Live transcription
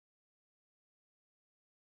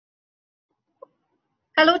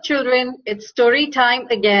Hello, children. It's story time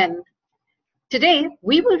again. Today,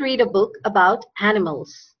 we will read a book about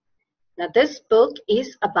animals. Now, this book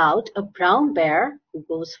is about a brown bear who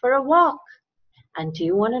goes for a walk. And do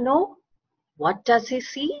you want to know? What does he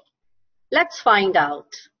see? Let's find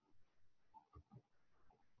out.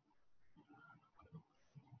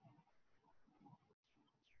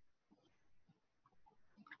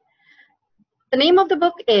 The name of the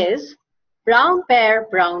book is Brown Bear,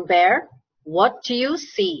 What Do You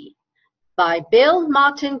See? By Bill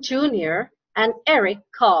Martin Jr. and Eric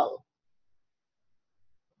Carle.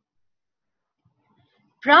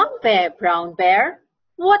 Brown Bear,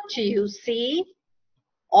 what do you see?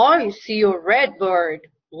 I see a red bird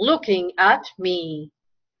looking at me.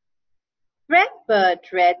 Red bird,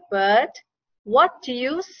 what do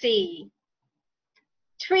you see?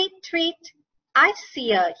 Tweet, tweet, I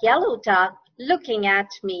see a yellow duck looking at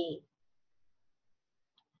me.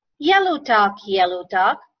 Yellow duck,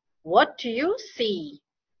 what do you see?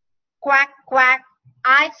 Quack, quack,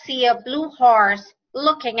 I see a blue horse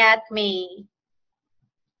looking at me.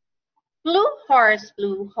 Blue horse,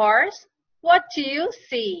 what do you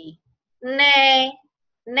see? Neigh,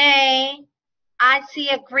 neigh, I see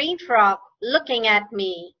a green frog looking at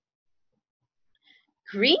me.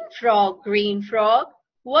 Green frog,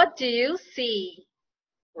 what do you see?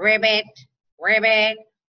 Ribbit,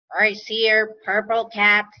 I see a purple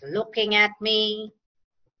cat looking at me.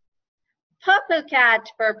 Purple cat,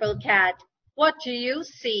 what do you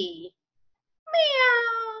see?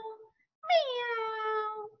 Meow,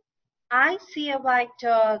 meow. I see a white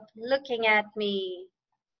dog looking at me.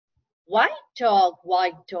 White dog,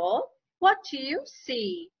 what do you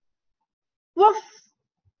see? Woof,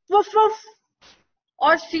 woof, woof.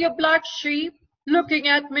 I see a black sheep looking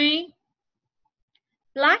at me.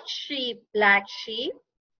 Black sheep,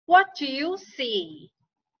 what do you see?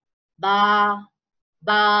 Baa,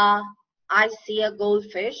 baa, I see a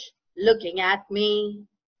goldfish looking at me.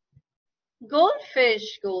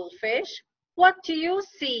 Goldfish, what do you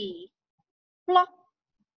see? Plop,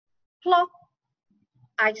 plop,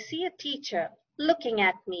 I see a teacher looking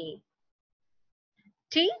at me.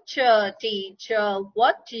 Teacher,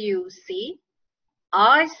 what do you see?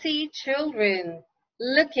 I see children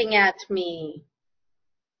looking at me.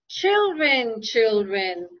 Children,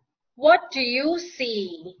 what do you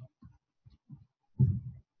see?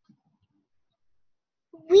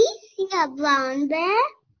 We see a brown bear,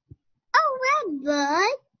 a red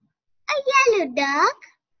bird, a yellow duck,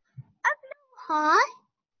 a blue horse,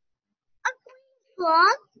 a green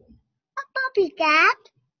frog, a purple cat,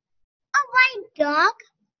 a white dog,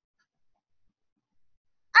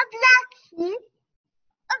 a black sheep,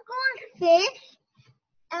 a goldfish,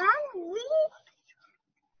 and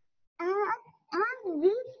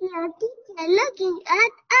we see a teacher looking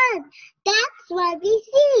at us. That's what we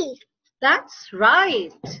see. That's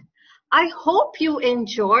right. I hope you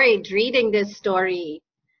enjoyed reading this story.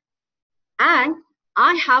 And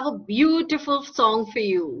I have a beautiful song for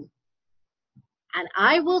you. And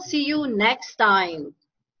I will see you next time.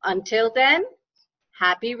 Until then,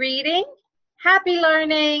 happy reading, happy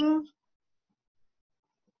learning.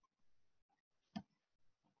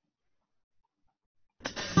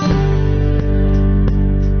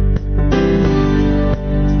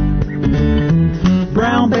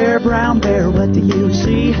 Brown bear, what do you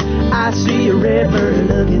see? I see a red bird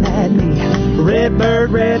looking at me. Red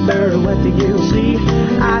bird, what do you see?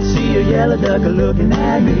 I see a yellow duck looking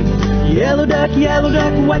at me. Yellow duck,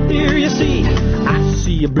 what do you see? I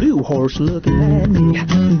see a blue horse looking at me.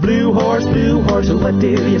 Blue horse, what do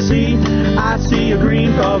you see? I see a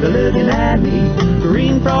green frog looking at me.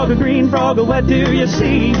 Green frog, what do you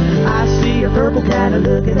see? I see a purple cat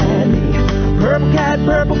looking at me.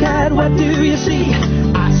 Purple cat, what do you see?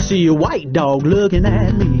 I see a white dog looking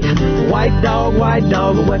at me. White dog,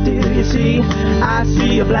 what do you see? I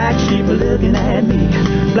see a black sheep looking at me.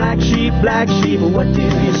 Black sheep, what do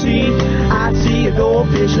you see? I see a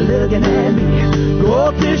goldfish looking at me.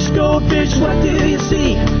 Goldfish, what do you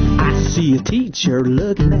see? I see a teacher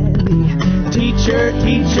looking at me. Teacher,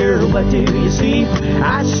 what do you see?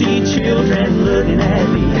 I see children looking at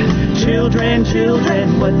me. Children,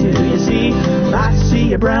 what do you see? I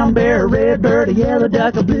see a brown bear, a red bird, a yellow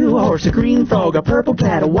duck, a blue horse, a green frog, a purple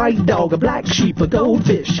cat, a white dog, a black sheep, a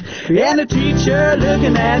goldfish, and a teacher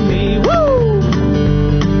looking at me. Woo!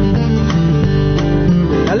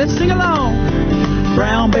 Now let's sing along.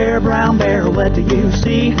 Brown brown bear, what do you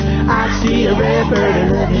see? I see a red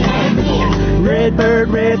bird looking at me. Red bird,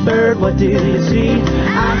 what do you see?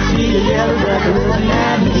 I see a yellow duck looking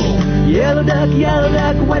at me. Yellow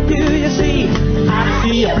duck, what do you see? I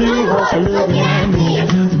see a blue horse looking at me.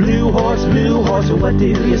 Blue horse, what do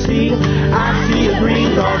you see? I see a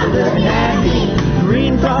green frog looking at me.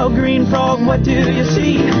 Green frog, what do you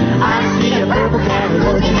see? I see a purple cat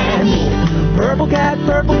looking at me. Purple cat,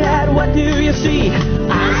 what do you see?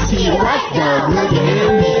 I see a white dog looking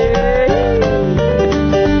at me.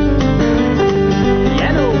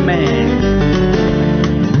 Yellow man.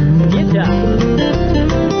 Get ya.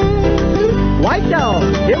 White dog,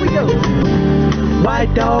 here we go.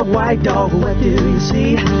 White dog, what do you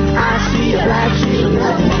see? I see a black sheep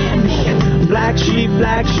looking at me. Black sheep,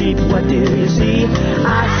 what do you see?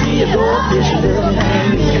 I see a goldfish looking at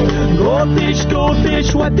me.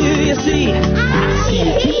 Goldfish, what do you see? I see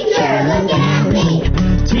a teacher looking at me.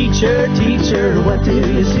 Teacher, what do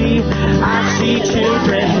you see? I see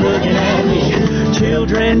children looking at me.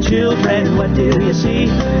 Children, what do you see?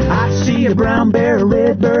 I see a brown bear, a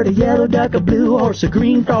red bird, a yellow duck, a blue horse, a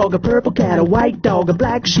green frog, a purple cat, a white dog, a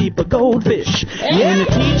black sheep, a goldfish, and a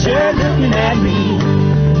teacher looking at me.